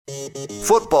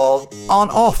Football on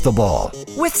Off the Ball.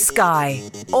 With Sky.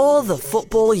 All the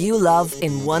football you love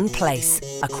in one place.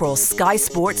 Across Sky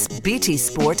Sports, BT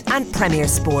Sport and Premier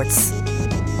Sports.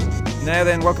 Now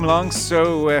then, welcome along.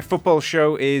 So, football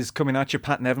show is coming at you.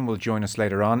 Pat Nevin will join us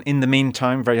later on. In the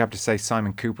meantime, very happy to say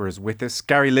Simon Cooper is with us.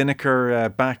 Gary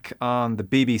Lineker back on the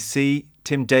BBC.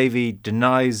 Tim Davie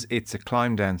denies it's a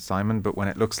climb down, Simon, but when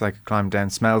it looks like a climb down,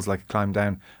 smells like a climb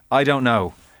down, I don't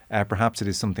know. Perhaps it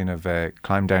is something of a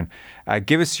climb down.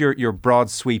 Give us your broad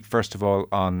sweep, first of all,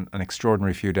 on an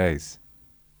extraordinary few days.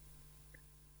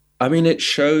 I mean, it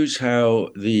shows how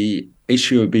the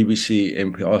issue of BBC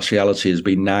impartiality has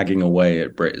been nagging away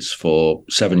at Brits for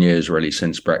 7 years, really,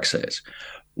 since Brexit,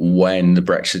 when the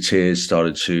Brexiteers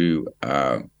started to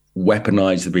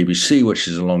weaponize the BBC, which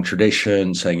is a long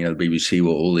tradition, saying, the BBC were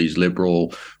all these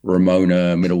liberal,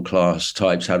 Ramona, middle-class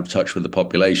types out of touch with the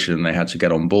population. They had to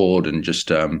get on board and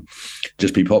just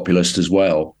be populist as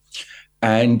well.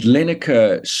 And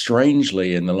Lineker,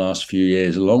 strangely, in the last few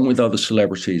years, along with other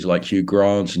celebrities like Hugh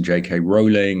Grant and J.K.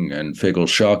 Rowling and Feargal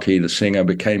Sharkey, the singer,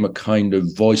 became a kind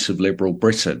of voice of liberal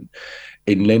Britain.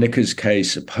 In Lineker's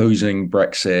case, opposing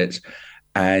Brexit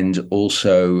and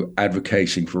also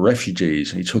advocating for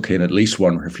refugees. He took in at least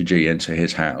one refugee into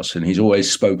his house, and he's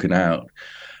always spoken out,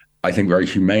 I think, very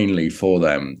humanely for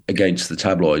them against the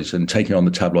tabloids, and taking on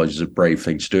the tabloids is a brave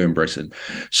thing to do in Britain.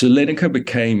 So Lineker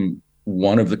became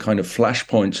one of the kind of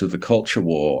flashpoints of the culture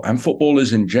war, and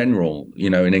footballers in general,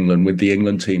 in England, with the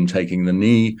England team taking the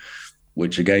knee,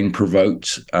 which again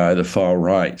provoked the far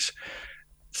right.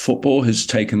 Football has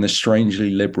taken this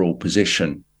strangely liberal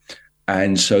position.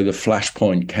 And so the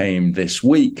flashpoint came this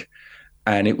week,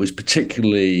 and it was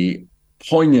particularly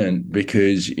poignant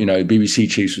because, BBC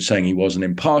chiefs were saying he wasn't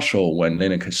impartial when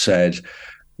Lineker said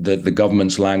that the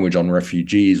government's language on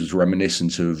refugees was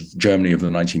reminiscent of Germany of the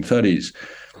 1930s.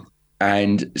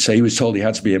 And so he was told he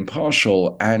had to be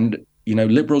impartial. And,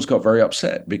 Liberals got very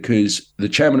upset because the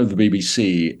chairman of the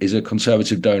BBC is a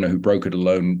Conservative donor who brokered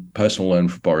a personal loan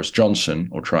for Boris Johnson,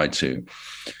 or tried to.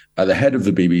 The head of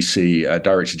the BBC,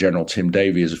 Director General Tim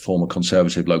Davie, is a former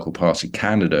Conservative local party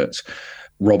candidate.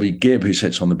 Robbie Gibb, who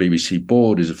sits on the BBC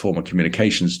board, is a former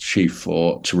communications chief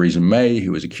for Theresa May,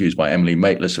 who was accused by Emily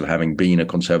Maitlis of having been a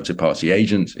Conservative Party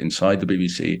agent inside the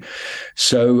BBC.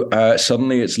 So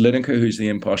suddenly it's Lineker who's the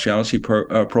impartiality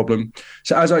problem.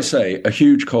 So as I say, a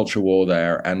huge culture war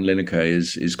there, and Lineker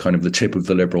is kind of the tip of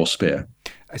the liberal spear.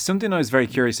 Something I was very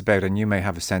curious about, and you may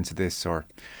have a sense of this, or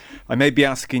I may be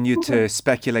asking you to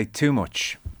speculate too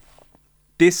much.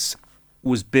 This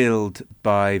was billed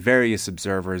by various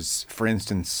observers, for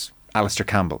instance, Alistair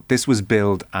Campbell. This was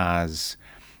billed as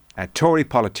Tory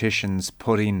politicians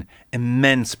putting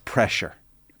immense pressure,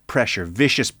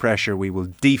 vicious pressure. We will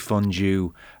defund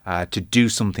you to do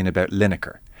something about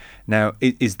Lineker. Now,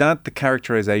 is that the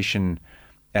characterisation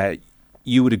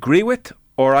you would agree with?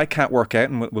 Or I can't work out,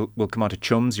 and we'll come on to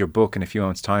Chums, your book, in a few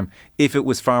moments' time, if it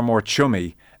was far more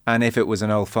chummy and if it was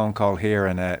an old phone call here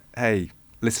and hey,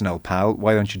 listen, old pal,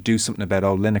 why don't you do something about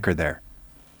old Lineker there?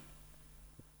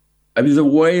 I mean, the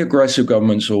way aggressive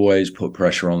governments always put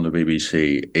pressure on the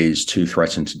BBC is to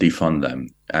threaten to defund them.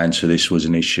 And so this was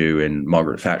an issue in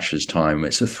Margaret Thatcher's time.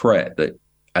 It's a threat that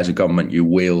as a government you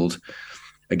wield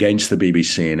against the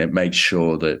BBC, and it makes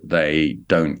sure that they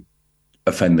don't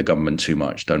offend the government too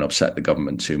much, don't upset the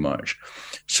government too much.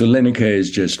 So Lineker is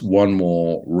just one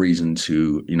more reason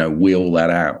to, wheel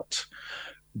that out.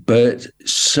 But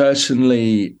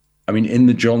certainly, I mean, in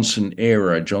the Johnson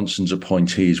era, Johnson's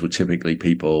appointees were typically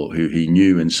people who he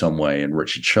knew in some way, and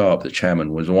Richard Sharp, the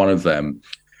chairman, was one of them.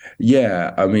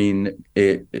 Yeah, I mean,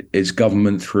 it's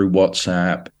government through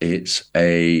WhatsApp. It's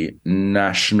a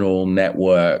national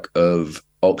network of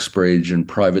Oxbridge and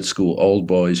private school old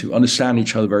boys who understand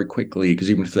each other very quickly,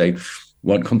 because even if they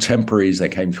weren't contemporaries, they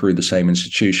came through the same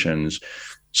institutions.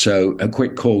 So a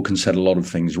quick call can set a lot of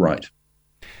things right.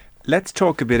 Let's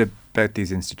talk a bit about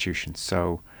these institutions.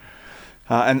 So,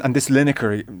 and this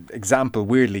Lineker example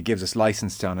weirdly gives us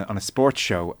license to on a sports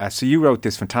show. So you wrote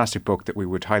this fantastic book that we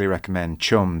would highly recommend,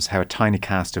 Chums, How a Tiny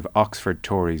Cast of Oxford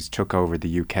Tories Took Over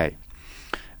the UK.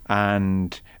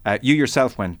 And you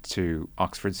yourself went to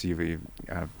Oxford, so you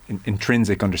have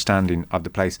intrinsic understanding of the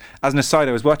place. As an aside,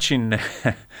 I was watching,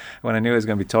 when I knew I was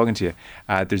going to be talking to you,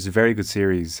 there's a very good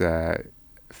series,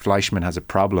 Fleischman Has a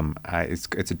Problem.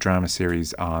 It's a drama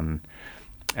series on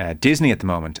Disney at the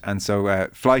moment. And so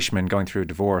Fleischman, going through a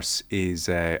divorce, is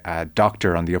a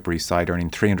doctor on the Upper East Side earning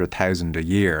 $300,000 a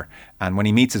year. And when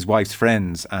he meets his wife's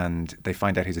friends and they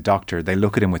find out he's a doctor, they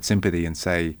look at him with sympathy and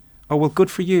say, oh, well,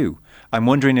 good for you. I'm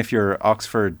wondering if your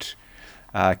Oxford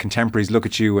contemporaries look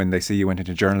at you and they see you went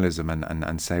into journalism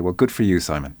and say, well, good for you,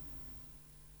 Simon?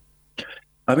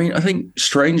 I mean, I think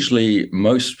strangely,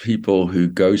 most people who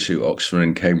go to Oxford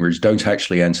and Cambridge don't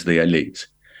actually enter the elite.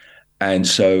 And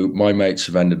so my mates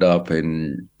have ended up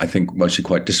in, I think, mostly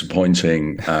quite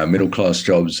disappointing middle-class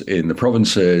jobs in the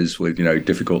provinces with,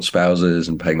 difficult spouses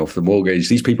and paying off the mortgage.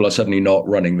 These people are suddenly not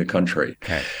running the country.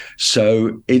 Okay.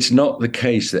 So it's not the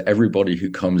case that everybody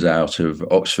who comes out of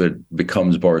Oxford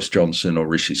becomes Boris Johnson or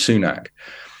Rishi Sunak.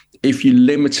 If you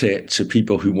limit it to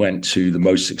people who went to the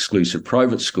most exclusive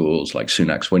private schools like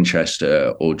Sunak's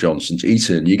Winchester or Johnson's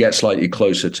Eton, you get slightly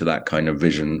closer to that kind of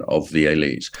vision of the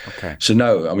elite. Okay. So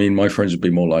no, I mean, my friends would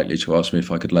be more likely to ask me if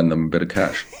I could lend them a bit of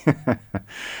cash.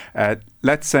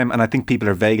 Let's, and I think people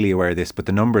are vaguely aware of this, but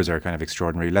the numbers are kind of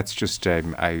extraordinary. Let's just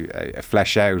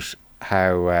flesh out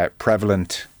how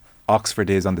prevalent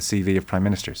Oxford is on the CV of prime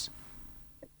ministers.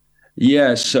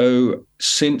 Yeah, so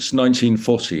since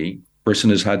 1940,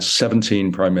 Britain has had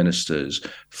 17 prime ministers.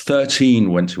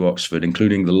 13 went to Oxford,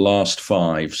 including the last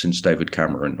 5 since David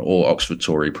Cameron, all Oxford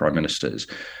Tory prime ministers.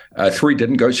 3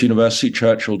 didn't go to university,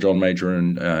 Churchill, John Major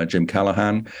and Jim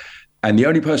Callaghan. And the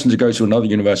only person to go to another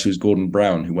university was Gordon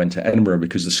Brown, who went to Edinburgh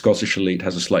because the Scottish elite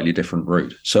has a slightly different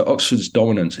route. So Oxford's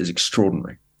dominance is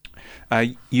extraordinary.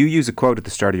 You use a quote at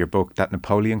the start of your book, that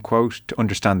Napoleon quote, to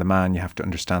understand the man, you have to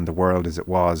understand the world as it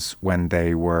was when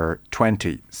they were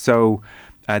 20. So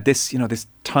this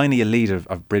tiny elite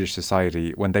of British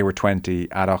society, when they were 20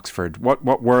 at Oxford, what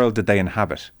world did they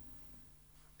inhabit?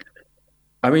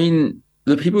 I mean,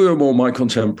 the people who are more my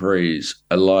contemporaries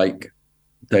are like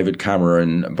David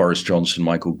Cameron, Boris Johnson,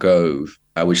 Michael Gove,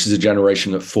 which is a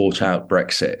generation that fought out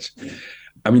Brexit.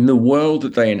 I mean, the world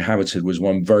that they inhabited was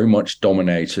one very much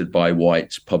dominated by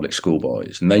white public school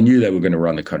boys, and they knew they were going to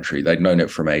run the country. They'd known it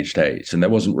from age 8, and there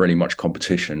wasn't really much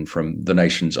competition from the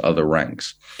nation's other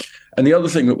ranks. And the other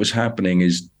thing that was happening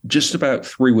is just about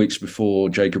 3 weeks before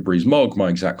Jacob Rees-Mogg, my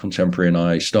exact contemporary, and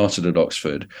I started at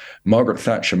Oxford, Margaret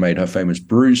Thatcher made her famous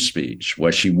Bruges speech,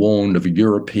 where she warned of a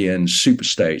European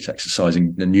superstate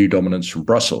exercising the new dominance from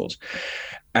Brussels.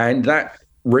 And that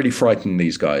really frightened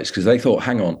these guys because they thought,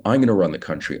 hang on, I'm going to run the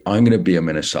country. I'm going to be a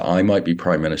minister. I might be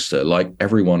prime minister. Like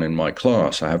everyone in my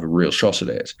class, I have a real shot at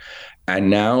it. And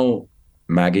now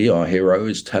Maggie, our hero,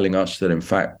 is telling us that, in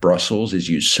fact, Brussels is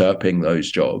usurping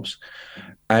those jobs.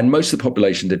 And most of the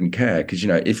population didn't care because,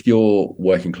 if you're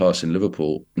working class in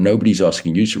Liverpool, nobody's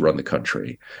asking you to run the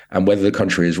country. And whether the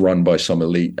country is run by some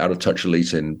elite, out-of-touch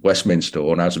elite in Westminster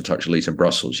or an out-of-touch elite in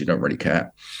Brussels, you don't really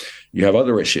care. You have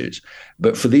other issues.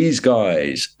 But for these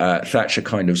guys, Thatcher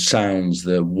kind of sounds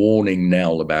the warning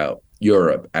knell about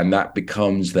Europe. And that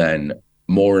becomes then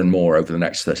more and more over the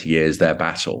next 30 years, their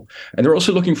battle. And they're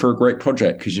also looking for a great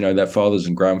project because, their fathers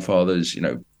and grandfathers,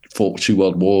 fought 2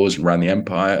 world wars and ran the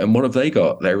empire. And what have they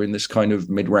got? They're in this kind of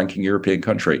mid-ranking European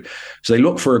country. So they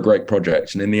look for a great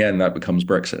project. And in the end, that becomes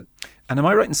Brexit. And am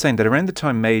I right in saying that around the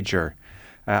time Major,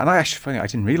 and I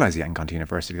didn't realise he hadn't gone to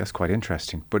university. That's quite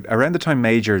interesting. But around the time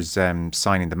Major's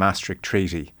signing the Maastricht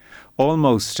Treaty,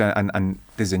 almost, and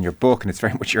this is in your book, and it's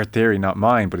very much your theory, not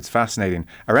mine, but it's fascinating.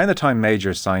 Around the time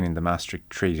Major's signing the Maastricht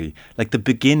Treaty, like the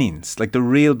beginnings, like the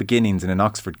real beginnings in an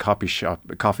Oxford coffee shop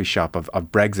of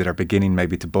Brexit are beginning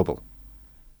maybe to bubble.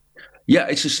 Yeah,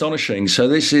 it's astonishing. So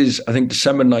this is, I think,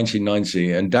 December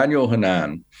 1990, and Daniel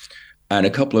Hannan and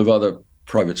a couple of other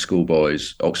private school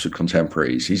boys, Oxford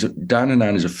contemporaries. Dan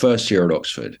Hannan is a first year at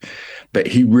Oxford, but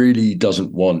he really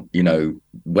doesn't want,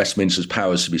 Westminster's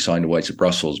powers to be signed away to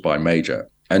Brussels by Major.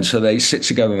 And so they sit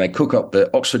together and they cook up the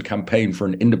Oxford campaign for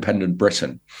an independent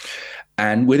Britain.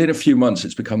 And within a few months,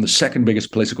 it's become the second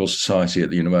biggest political society at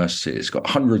the university. It's got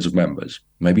hundreds of members,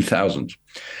 maybe thousands.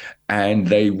 And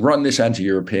they run this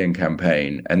anti-European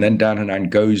campaign. And then Dan Hannan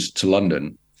goes to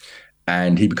London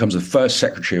and he becomes the first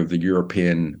secretary of the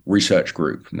European Research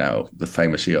Group, now the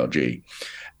famous ERG.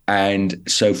 And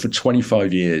so for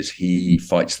 25 years, he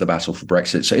fights the battle for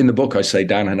Brexit. So in the book, I say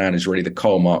Dan Hannan is really the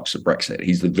Karl Marx of Brexit.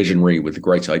 He's the visionary with the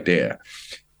great idea.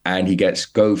 And he gets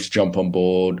Gove to jump on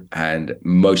board. And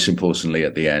most importantly,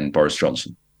 at the end, Boris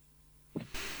Johnson.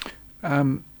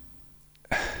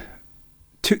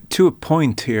 To a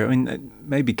point here, I mean,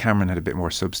 maybe Cameron had a bit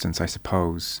more substance, I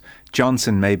suppose.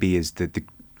 Johnson maybe is the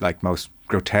most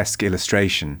grotesque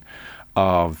illustration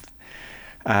of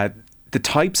the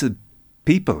types of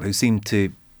people who seem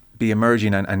to be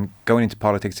emerging and going into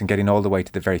politics and getting all the way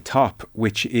to the very top,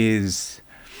 which is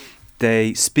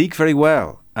they speak very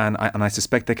well and I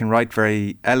suspect they can write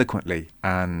very eloquently.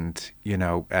 And,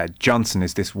 Johnson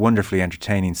is this wonderfully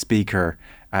entertaining speaker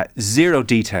Zero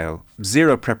detail,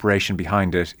 zero preparation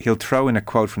behind it. He'll throw in a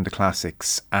quote from the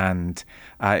classics, and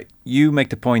you make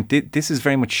the point, this is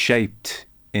very much shaped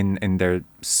in their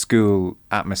school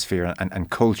atmosphere and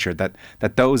culture, that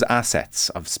those assets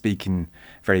of speaking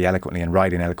very eloquently and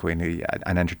writing eloquently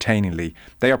and entertainingly,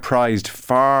 they are prized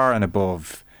far and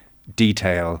above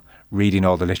detail, reading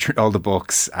all the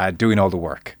books, doing all the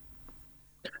work.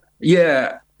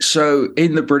 Yeah. So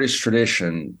in the British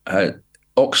tradition,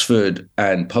 Oxford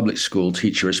and public school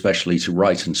teach you especially to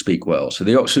write and speak well. So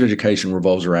the Oxford education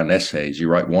revolves around essays. You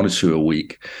write 1 or 2 a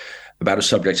week about a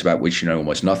subject about which you know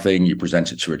almost nothing. You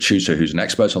present it to a tutor who's an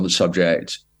expert on the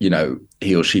subject. You know,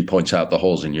 he or she points out the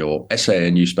holes in your essay,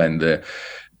 and you spend the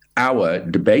hour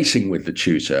debating with the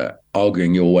tutor,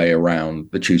 arguing your way around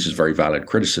the tutor's very valid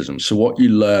criticism. So what you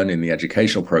learn in the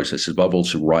educational process is above all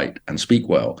to write and speak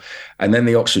well. And then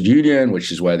the Oxford Union, which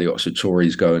is where the Oxford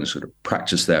Tories go and sort of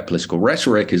practice their political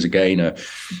rhetoric, is again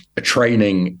a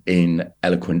training in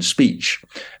eloquent speech.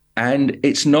 And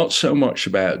it's not so much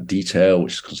about detail,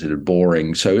 which is considered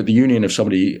boring. So at the Union, if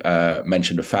somebody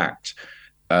mentioned a fact,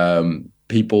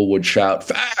 people would shout,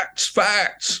 "Facts,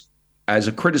 facts," as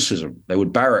a criticism. They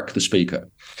would barrack the speaker.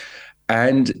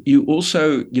 And you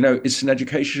also, you know, it's an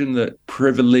education that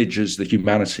privileges the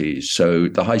humanities. So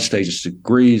the high status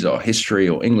degrees are history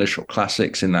or English or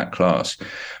classics in that class.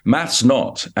 Maths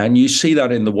not. And you see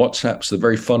that in the WhatsApps, the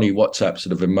very funny WhatsApps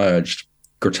that have emerged,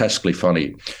 grotesquely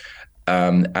funny,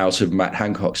 out of Matt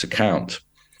Hancock's account,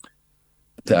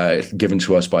 given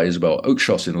to us by Isabel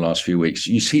Oakeshott in the last few weeks.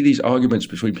 You see these arguments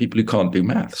between people who can't do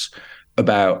maths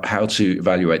about how to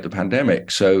evaluate the pandemic.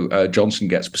 So Johnson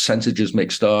gets percentages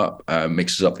mixed up,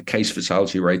 mixes up the case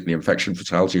fatality rate and the infection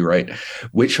fatality rate,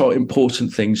 which are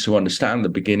important things to understand the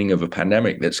beginning of a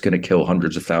pandemic that's going to kill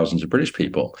hundreds of thousands of British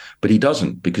people. But he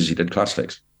doesn't, because he did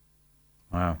classics.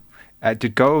 Wow.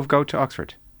 Did Gove go to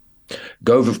Oxford?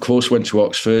 Gove, of course, went to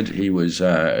Oxford. He was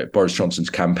Boris Johnson's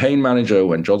campaign manager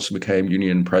when Johnson became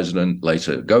union president.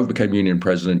 Later, Gove became union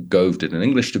president. Gove did an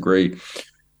English degree.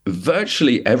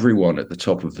 Virtually everyone at the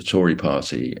top of the Tory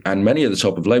party and many at the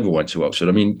top of Labour went to Oxford.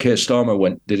 I mean, Keir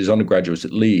Starmer did his undergraduate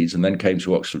at Leeds and then came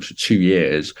to Oxford for 2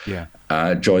 years,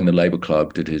 joined the Labour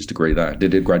Club, did his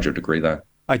graduate degree there.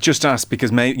 I just asked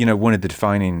because, one of the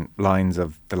defining lines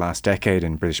of the last decade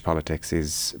in British politics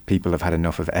is people have had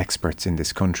enough of experts in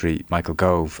this country, Michael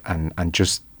Gove, and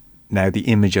just now the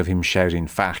image of him shouting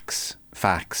facts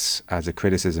as a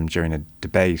criticism during a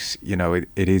debate,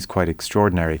 it is quite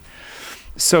extraordinary.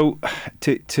 So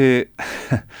to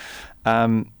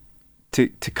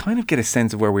kind of get a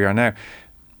sense of where we are now,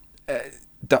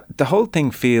 the whole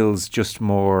thing feels just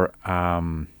more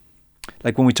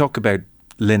like when we talk about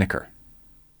Lineker,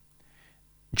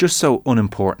 just so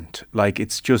unimportant. Like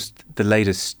it's just the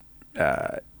latest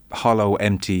hollow,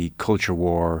 empty culture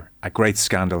war, a great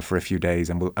scandal for a few days,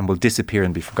 and will disappear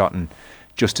and be forgotten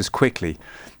just as quickly.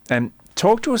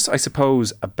 Talk to us, I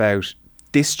suppose, about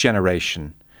this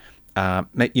generation.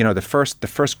 The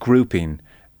first grouping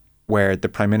where the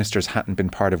prime ministers hadn't been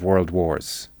part of world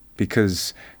wars,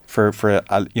 because for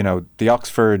the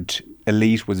Oxford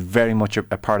elite was very much a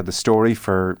part of the story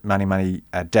for many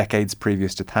decades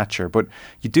previous to Thatcher. But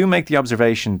you do make the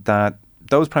observation that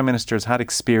those prime ministers had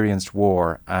experienced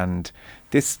war, and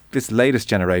this latest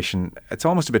generation, it's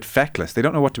almost a bit feckless. They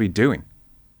don't know what to be doing.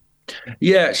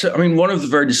 Yeah, so I mean, one of the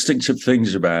very distinctive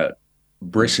things about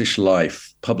British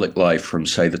life, public life from,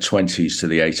 say, the 20s to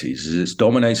the 80s, is it's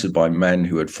dominated by men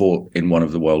who had fought in one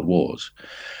of the world wars.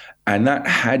 And that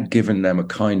had given them a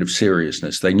kind of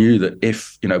seriousness. They knew that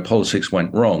if, politics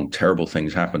went wrong, terrible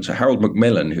things happened. So Harold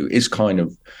Macmillan, who is kind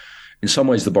of, in some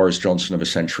ways, the Boris Johnson of a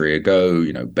century ago,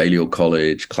 Balliol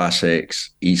College, classics,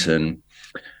 Eton,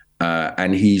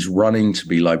 and he's running to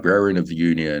be Librarian of the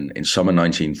Union in summer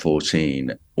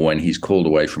 1914 when he's called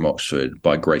away from Oxford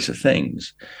by greater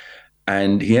things.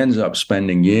 And he ends up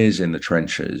spending years in the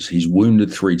trenches. He's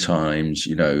wounded 3 times.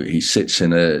 He sits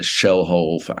in a shell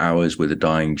hole for hours with a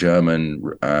dying German,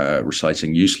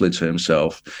 reciting Euclid to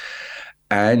himself.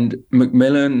 And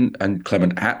Macmillan and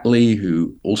Clement Attlee,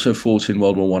 who also fought in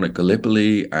World War I at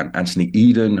Gallipoli, and Anthony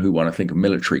Eden, who won, I think, a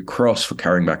military cross for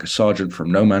carrying back a sergeant from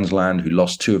no man's land, who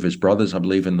lost 2 of his brothers, I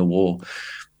believe, in the war.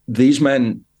 These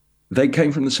men, they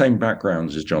came from the same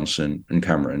backgrounds as Johnson and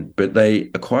Cameron, but they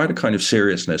acquired a kind of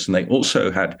seriousness. And they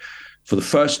also had, for the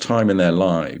first time in their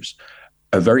lives,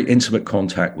 a very intimate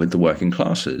contact with the working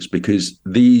classes, because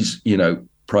these,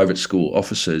 private school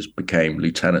officers became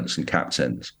lieutenants and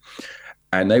captains.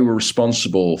 And they were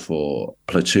responsible for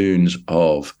platoons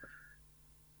of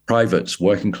privates,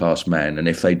 working class men. And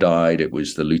if they died, it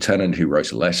was the lieutenant who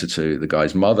wrote a letter to the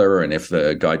guy's mother. And if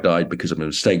the guy died because of a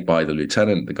mistake by the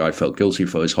lieutenant, the guy felt guilty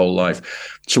for his whole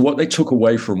life. So what they took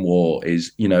away from war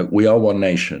is, we are one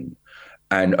nation.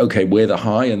 And okay, we're the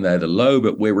high and they're the low,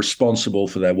 but we're responsible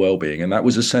for their well-being. And that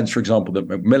was a sense, for example, that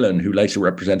Macmillan, who later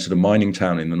represented a mining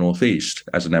town in the Northeast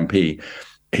as an MP,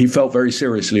 he felt very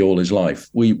seriously all his life.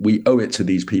 We owe it to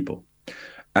these people.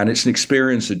 And it's an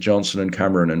experience that Johnson and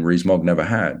Cameron and Rees-Mogg never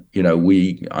had.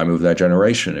 I'm of their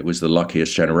generation. It was the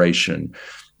luckiest generation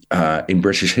in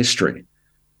British history.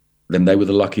 Then they were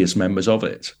the luckiest members of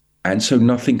it. And so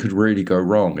nothing could really go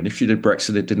wrong. And if you did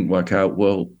Brexit, it didn't work out,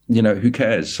 well, who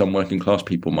cares? Some working class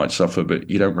people might suffer, but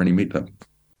you don't really meet them.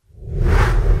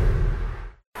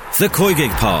 The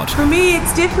Koigig Pod. For me,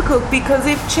 it's difficult because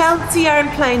if Chelsea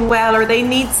aren't playing well or they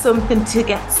need something to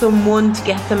get someone to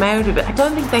get them out of it, I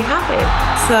don't think they have it.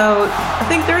 So I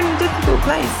think they're in a difficult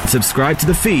place. Subscribe to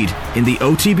the feed in the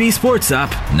OTB Sports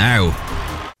app now.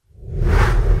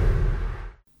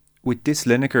 With this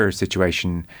Lineker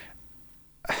situation,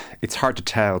 it's hard to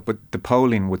tell, but the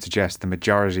polling would suggest the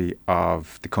majority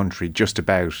of the country just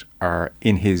about are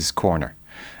in his corner.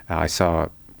 I saw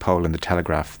a poll in the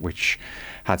Telegraph which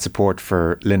had support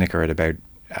for Lineker at about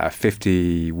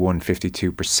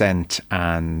 52%,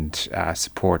 and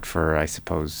support for, I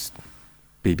suppose,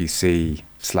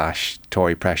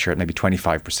 BBC/Tory pressure at maybe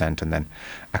 25%, and then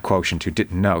a quotient who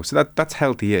didn't know. So that's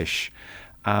healthy-ish,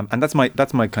 and that's my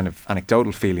kind of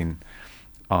anecdotal feeling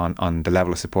on the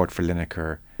level of support for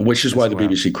Lineker. Which is why the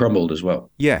BBC crumbled as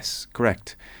well. Yes,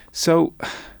 correct. So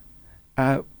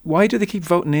why do they keep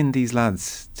voting in these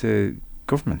lads to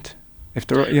government? If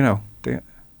they're,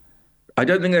 I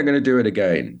don't think they're going to do it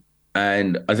again.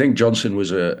 And I think Johnson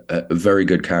was a very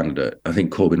good candidate. I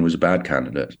think Corbyn was a bad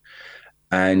candidate.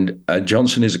 And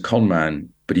Johnson is a con man,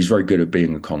 but he's very good at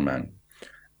being a con man.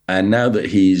 And now that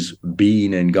he's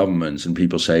been in governments and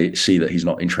people see that he's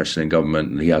not interested in government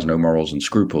and he has no morals and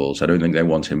scruples, I don't think they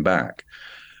want him back.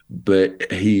 But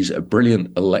he's a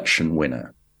brilliant election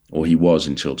winner, or he was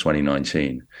until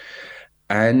 2019.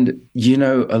 And,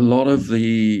 a lot of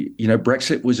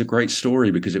Brexit was a great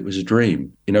story because it was a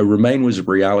dream. Remain was a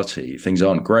reality. Things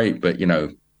aren't great, but,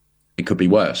 it could be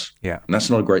worse. Yeah. And that's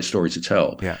not a great story to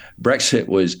tell. Yeah. Brexit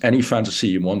was any fantasy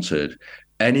you wanted,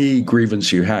 any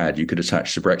grievance you had, you could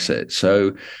attach to Brexit.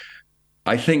 So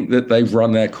I think that they've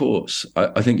run their course.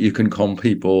 I think you can con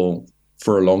people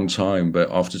for a long time, but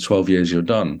after 12 years, you're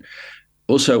done.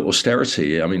 Also,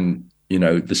 austerity. I mean,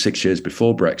 the 6 years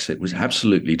before Brexit was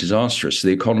absolutely disastrous.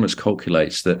 The Economist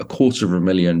calculates that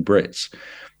 250,000 Brits,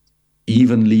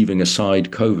 even leaving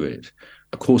aside COVID,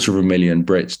 250,000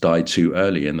 Brits died too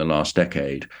early in the last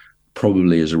decade,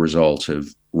 probably as a result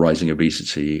of rising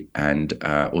obesity and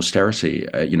austerity.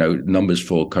 Numbers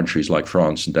for countries like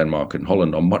France and Denmark and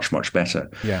Holland are much, much better.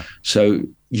 Yeah. So,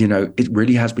 it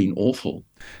really has been awful.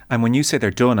 And when you say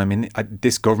they're done, I mean,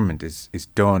 this government is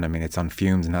done. I mean, it's on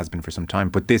fumes and has been for some time.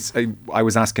 But this, I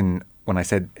was asking when I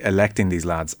said electing these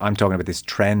lads, I'm talking about this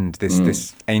trend,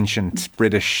 this ancient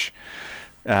British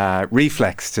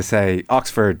reflex to say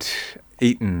Oxford,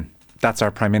 Eton, that's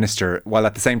our prime minister, while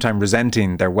at the same time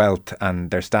resenting their wealth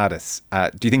and their status. Do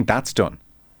you think that's done?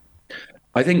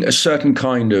 I think a certain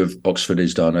kind of Oxford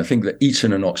is done. I think the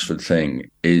Eton and Oxford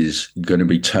thing is going to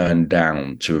be turned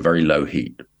down to a very low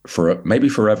heat for maybe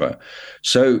forever.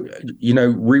 So,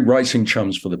 rewriting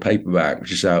Chums for the paperback,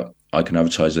 which is out, I can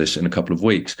advertise this in a couple of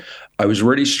weeks. I was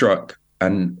really struck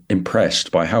and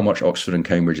impressed by how much Oxford and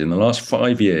Cambridge in the last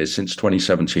 5 years since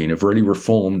 2017 have really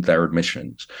reformed their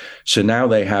admissions. So now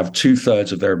they have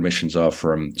 2/3 of their admissions are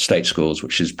from state schools,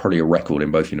 which is probably a record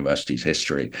in both universities'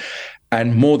 history.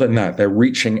 And more than that, they're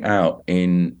reaching out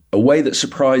in a way that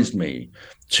surprised me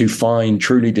to find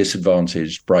truly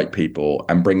disadvantaged, bright people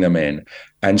and bring them in.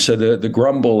 And so the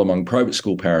grumble among private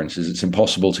school parents is it's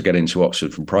impossible to get into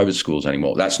Oxford from private schools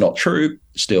anymore. That's not true.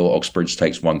 Still, Oxbridge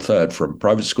takes 1/3 from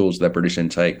private schools, their British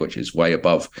intake, which is way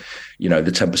above,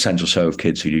 the 10% or so of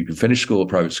kids who can finish school or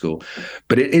private school.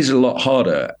 But it is a lot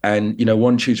harder. And,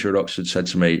 one tutor at Oxford said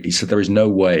to me, he said, there is no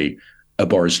way a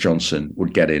Boris Johnson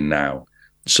would get in now.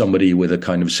 Somebody with a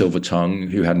kind of silver tongue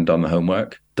who hadn't done the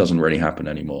homework doesn't really happen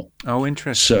anymore. Oh,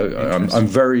 interesting. So I'm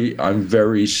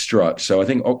very struck. So I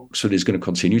think Oxford is going to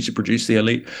continue to produce the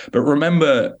elite. But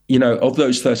remember, of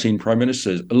those 13 prime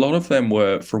ministers, a lot of them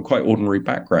were from quite ordinary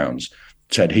backgrounds.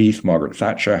 Ted Heath, Margaret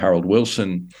Thatcher, Harold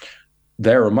Wilson,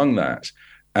 they're among that.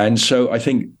 And so I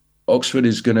think Oxford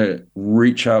is going to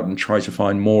reach out and try to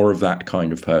find more of that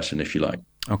kind of person, if you like.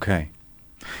 Okay.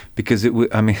 Because it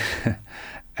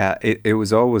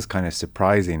was always kind of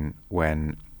surprising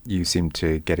when you seem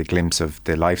to get a glimpse of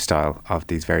the lifestyle of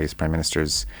these various prime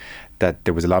ministers, that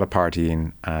there was a lot of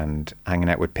partying and hanging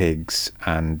out with pigs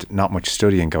and not much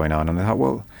studying going on. And I thought,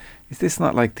 well, is this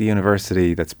not like the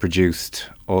university that's produced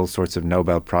all sorts of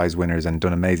Nobel Prize winners and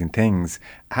done amazing things?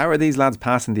 How are these lads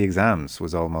passing the exams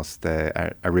was almost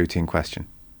a routine question.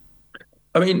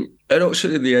 I mean, at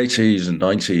Oxford in the 80s and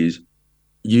 90s,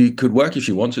 you could work if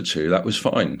you wanted to. That was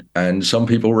fine. And some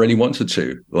people really wanted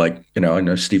to, like, I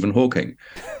know Stephen Hawking.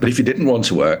 But if you didn't want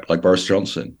to work, like Boris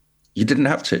Johnson, you didn't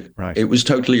have to. Right. It was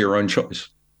totally your own choice.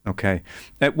 Okay.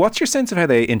 What's your sense of how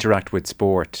they interact with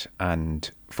sport and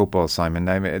football, Simon?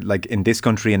 I mean, like in this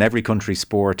country, in every country,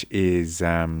 sport is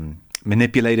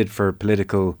manipulated for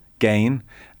political gain.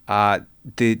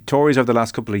 The Tories over the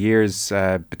last couple of years,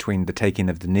 between the taking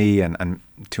of the knee and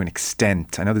to an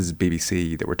extent, I know this is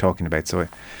BBC that we're talking about, so I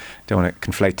don't want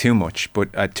to conflate too much,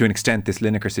 but to an extent, this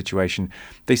Lineker situation,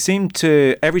 they seem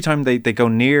to, every time they go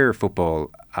near football,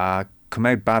 come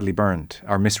out badly burned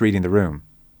or misreading the room.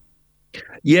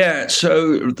 Yeah,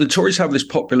 so the Tories have this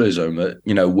populism that,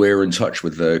 we're in touch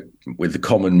with the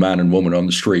common man and woman on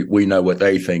the street. We know what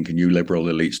they think and you liberal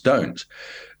elites don't.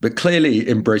 But clearly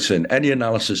in Britain, any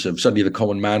analysis of suddenly the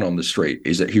common man on the street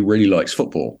is that he really likes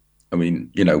football. I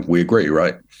mean, we agree,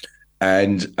 right?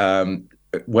 And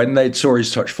when the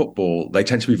Tories touch football, they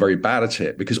tend to be very bad at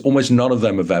it because almost none of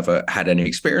them have ever had any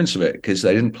experience of it because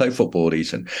they didn't play football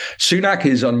decent. Sunak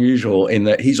is unusual in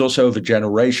that he's also of a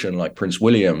generation like Prince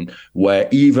William, where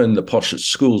even the posh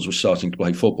schools were starting to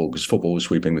play football because football was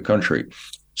sweeping the country.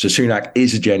 So Sunak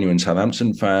is a genuine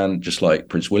Southampton fan, just like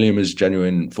Prince William is a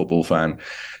genuine football fan.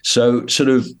 So sort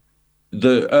of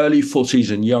the early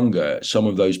 40s and younger, some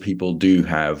of those people do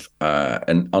have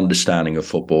an understanding of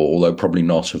football, although probably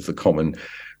not of the common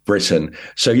Britain.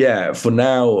 So yeah, for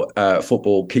now,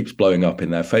 football keeps blowing up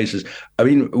in their faces. I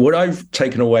mean, one of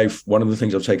the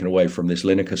things I've taken away from this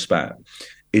Lineker spat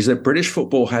is that British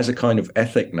football has a kind of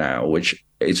ethic now, which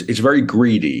it's very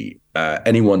greedy.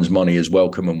 Anyone's money is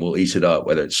welcome and we'll eat it up,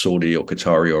 whether it's Saudi or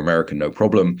Qatari or American, no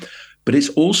problem. But it's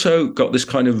also got this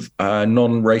kind of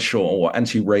non-racial or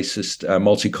anti-racist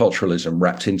multiculturalism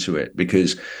wrapped into it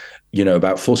because,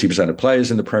 about 40% of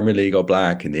players in the Premier League are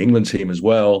black, in the England team as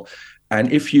well.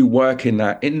 And if you work in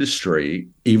that industry,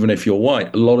 even if you're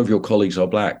white, a lot of your colleagues are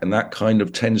black. And that kind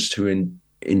of tends to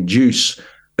induce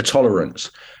a tolerance.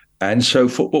 And so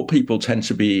football people tend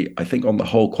to be, I think, on the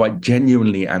whole, quite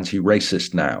genuinely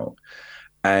anti-racist now.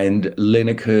 And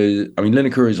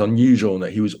Lineker is unusual in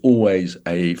that he was always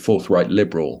a forthright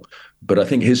liberal. But I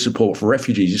think his support for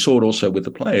refugees, you saw it also with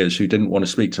the players who didn't want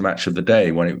to speak to Match of the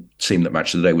Day when it seemed that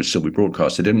Match of the Day would still be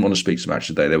broadcast. They didn't want to speak to Match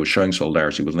of the Day. They were showing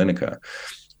solidarity with Lineker.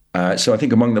 So I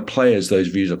think among the players, those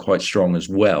views are quite strong as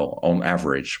well, on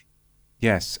average.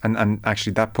 Yes, and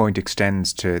actually that point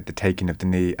extends to the taking of the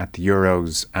knee at the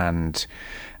Euros and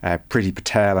Priti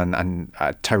Patel and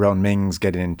Tyrone Mings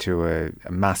getting into a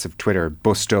massive Twitter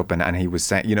bust up and he was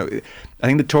saying, I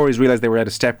think the Tories realised they were out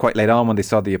of step quite late on when they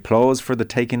saw the applause for the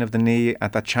taking of the knee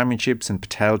at that championships, and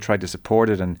Patel tried to support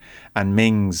it and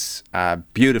Mings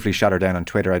beautifully shot her down on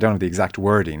Twitter. I don't know the exact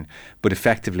wording, but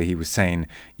effectively he was saying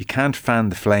you can't fan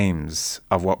the flames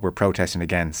of what we're protesting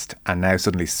against and now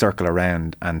suddenly circle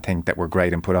around and think that we're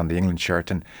great and put on the England shirt.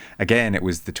 And again, it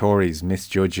was the Tories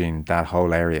misjudging that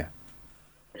whole area.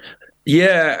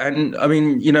 Yeah, and I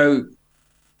mean,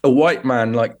 a white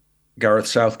man like Gareth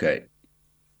Southgate,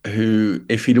 who,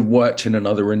 if he'd have worked in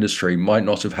another industry, might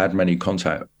not have had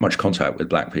much contact with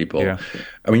black people. Yeah.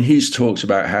 I mean, he's talked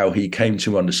about how he came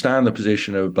to understand the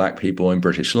position of black people in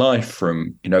British life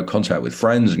from, contact with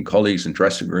friends and colleagues in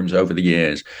dressing rooms over the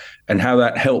years, and how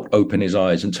that helped open his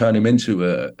eyes and turn him into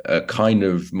a kind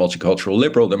of multicultural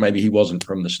liberal that maybe he wasn't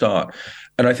from the start.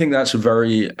 And I think that's a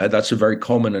very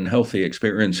common and healthy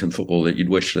experience in football that you'd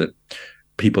wish that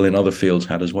people in other fields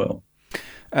had as well.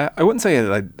 I wouldn't say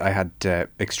that I had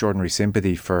extraordinary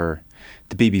sympathy for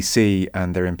the BBC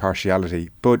and their impartiality,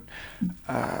 but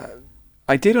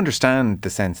I did understand the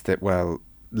sense that, well,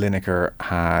 Lineker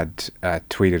had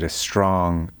tweeted a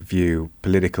strong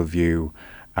political view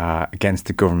against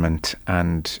the government,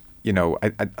 and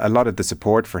a lot of the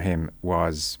support for him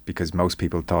was because most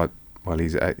people thought, well,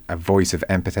 he's a voice of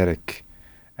empathetic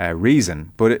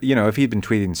reason. But, if he'd been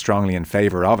tweeting strongly in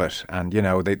favour of it, and,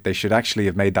 they should actually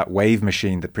have made that wave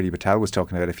machine that Priti Patel was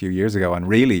talking about a few years ago and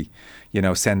really,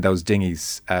 send those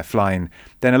dinghies flying,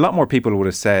 then a lot more people would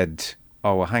have said,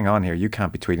 oh, well, hang on here, you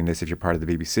can't be tweeting this if you're part of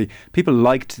the BBC. People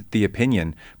liked the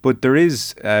opinion, but there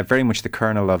is very much the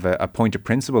kernel of a point of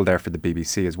principle there for the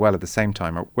BBC as well at the same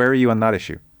time. Where are you on that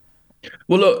issue?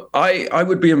 Well, look, I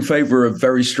would be in favour of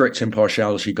very strict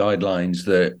impartiality guidelines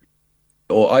that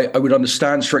I would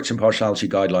understand strict impartiality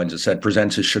guidelines that said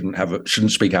presenters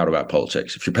shouldn't speak out about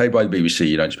politics. If you're paid by the BBC,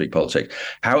 you don't speak politics.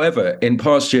 However, in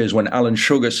past years, when Alan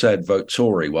Sugar said vote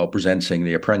Tory while presenting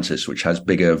The Apprentice, which had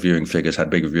bigger viewing figures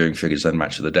than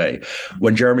Match of the Day,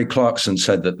 when Jeremy Clarkson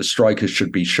said that the strikers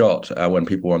should be shot when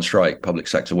people on strike, public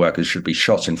sector workers should be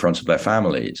shot in front of their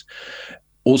families,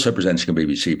 also presenting a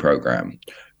BBC programme,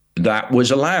 that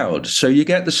was allowed. So you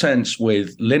get the sense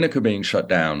with Lineker being shut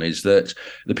down is that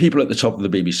the people at the top of the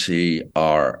BBC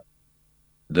are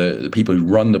the people who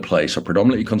run the place are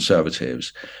predominantly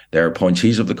Conservatives. They're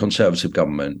appointees of the Conservative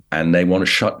government, and they want to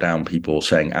shut down people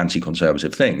saying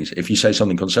anti-Conservative things. If you say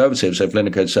something Conservative, so if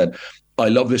Lineker had said, I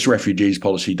love this refugees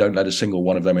policy, don't let a single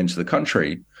one of them into the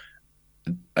country,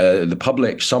 the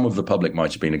public, some of the public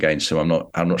might have been against him.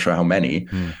 I'm not sure how many,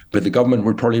 but the government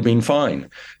would probably have been fine.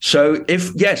 So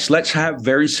let's have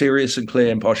very serious and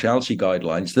clear impartiality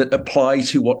guidelines that apply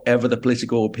to whatever the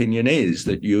political opinion is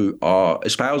that you are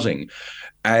espousing.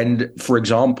 And for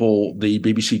example, the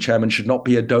BBC chairman should not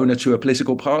be a donor to a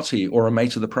political party or a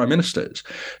mate of the prime minister's.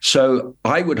 So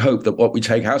I would hope that what we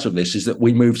take out of this is that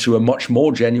we move to a much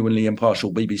more genuinely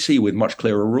impartial BBC with much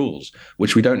clearer rules,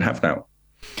 which we don't have now.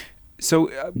 So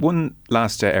one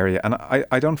last area, and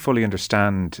I don't fully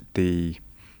understand the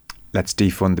let's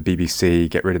defund the BBC,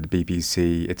 get rid of the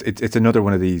BBC. It's another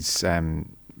one of these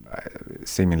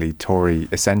seemingly Tory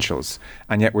essentials,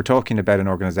 and yet we're talking about an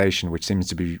organisation which seems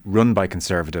to be run by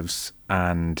Conservatives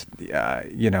and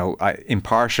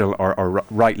impartial or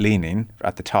right-leaning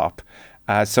at the top.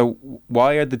 So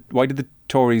why did the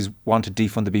Tories want to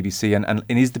defund the BBC, and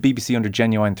is the BBC under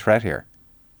genuine threat here?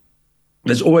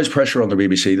 There's always pressure on the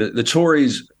BBC. The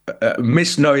Tories,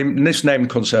 misnamed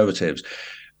Conservatives,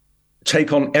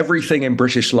 take on everything in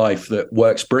British life that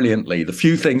works brilliantly, the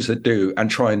few things that do, and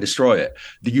try and destroy it.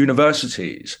 The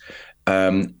universities,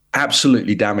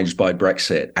 absolutely damaged by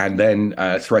Brexit, and then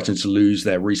threatened to lose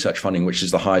their research funding, which is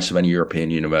the highest of any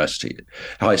European university,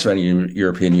 highest of any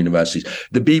European universities.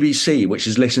 The BBC, which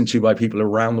is listened to by people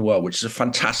around the world, which is a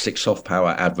fantastic soft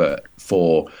power advert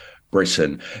for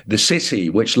Britain. The City,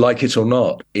 which, like it or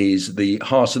not, is the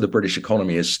heart of the British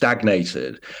economy, has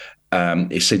stagnated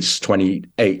since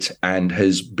 2008 and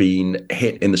has been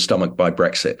hit in the stomach by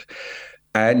Brexit.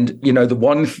 And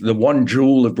the one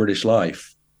jewel of British life,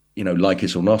 like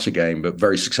it or not again, but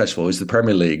very successful, is the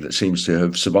Premier League that seems to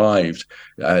have survived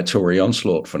Tory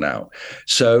onslaught for now.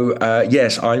 So,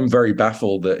 yes, I'm very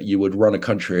baffled that you would run a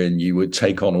country and you would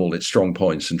take on all its strong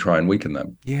points and try and weaken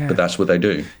them. Yeah. But that's what they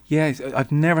do. Yeah,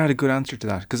 I've never had a good answer to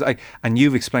that. And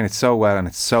you've explained it so well, and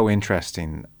it's so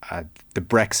interesting, the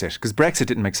Brexit. Because Brexit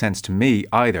didn't make sense to me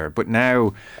either. But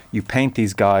now you paint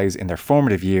these guys in their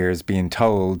formative years being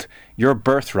told your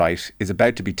birthright is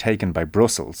about to be taken by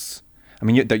Brussels. I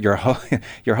mean, that your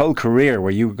whole career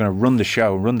where you were going to run the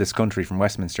show, run this country from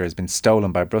Westminster has been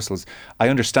stolen by Brussels. I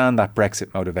understand that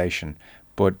Brexit motivation,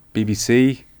 but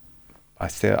BBC,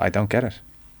 I don't get it.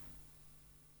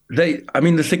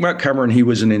 The thing about Cameron, he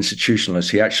was an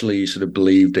institutionalist. He actually sort of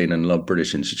believed in and loved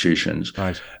British institutions.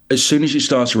 Right. As soon as you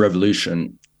start a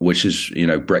revolution, which is,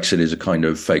 Brexit is a kind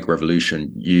of fake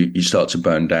revolution, you start to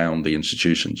burn down the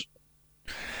institutions.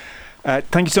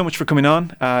 Thank you so much for coming on.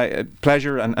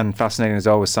 Pleasure and fascinating as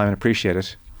always, Simon. Appreciate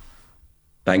it.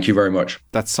 Thank you very much.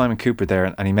 That's Simon Cooper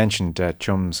there, and he mentioned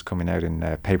Chums coming out in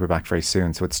paperback very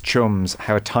soon. So it's Chums,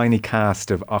 How a Tiny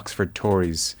Cast of Oxford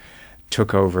Tories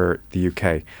Took Over the UK.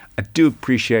 I do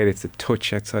appreciate it's a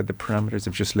touch outside the parameters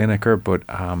of just Lineker, but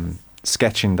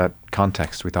sketching that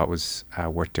context we thought was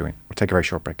worth doing. We'll take a very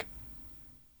short break.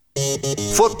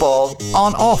 Football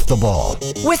on Off the Ball.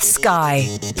 With Sky,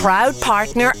 proud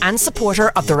partner and supporter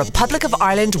of the Republic of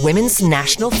Ireland women's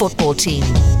national football team.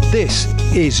 This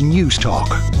is News Talk.